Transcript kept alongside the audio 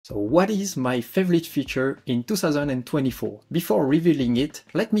So what is my favorite feature in 2024? Before revealing it,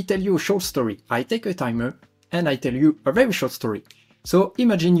 let me tell you a short story. I take a timer and I tell you a very short story. So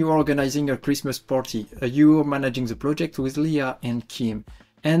imagine you are organizing a Christmas party. You are managing the project with Leah and Kim.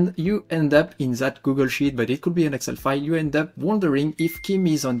 And you end up in that Google Sheet, but it could be an Excel file. You end up wondering if Kim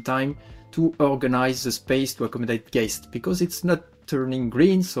is on time to organize the space to accommodate guests, because it's not turning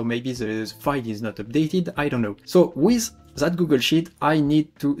green, so maybe the file is not updated, I don't know. So with that Google Sheet, I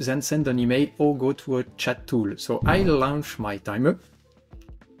need to then send an email or go to a chat tool. So I launch my timer.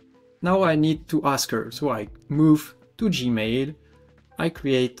 Now I need to ask her. So I move to Gmail. I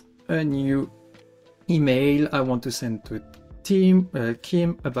create a new email. I want to send to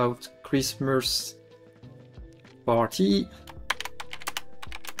Kim about Christmas party.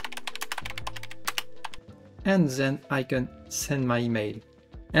 And then I can send my email.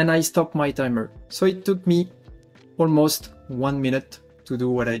 And I stop my timer. So it took me almost 1 minute to do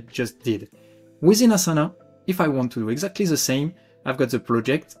what I just did. Within Asana, if I want to do exactly the same, I've got the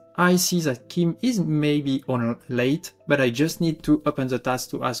project. I see that Kim is maybe on late, but I just need to open the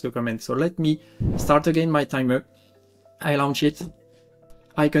task to ask a comment. So let me start again my timer. I launch it.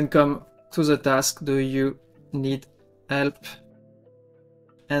 I can come to the task. Do you need help?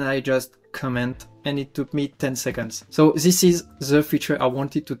 And I just comment, and it took me 10 seconds. So this is the feature I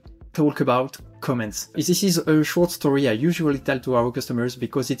wanted to talk about, comments. This is a short story I usually tell to our customers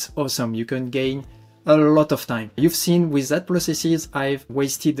because it's awesome. You can gain a lot of time. You've seen with that processes, I've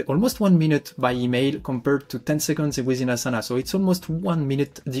wasted almost 1 minute by email compared to 10 seconds within Asana. So it's almost 1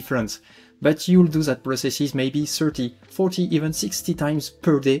 minute difference. But you'll do that processes maybe 30, 40, even 60 times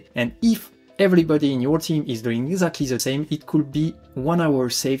per day. And if everybody in your team is doing exactly the same, it could be 1 hour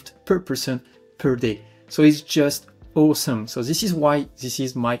saved per person per day. So it's just awesome. So this is why this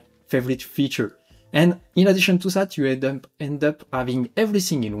is my favorite feature. And in addition to that, you end up having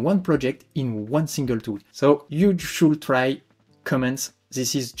everything in one project in one single tool. So you should try comments.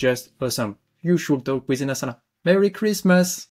 This is just awesome. You should talk within Asana. Merry Christmas!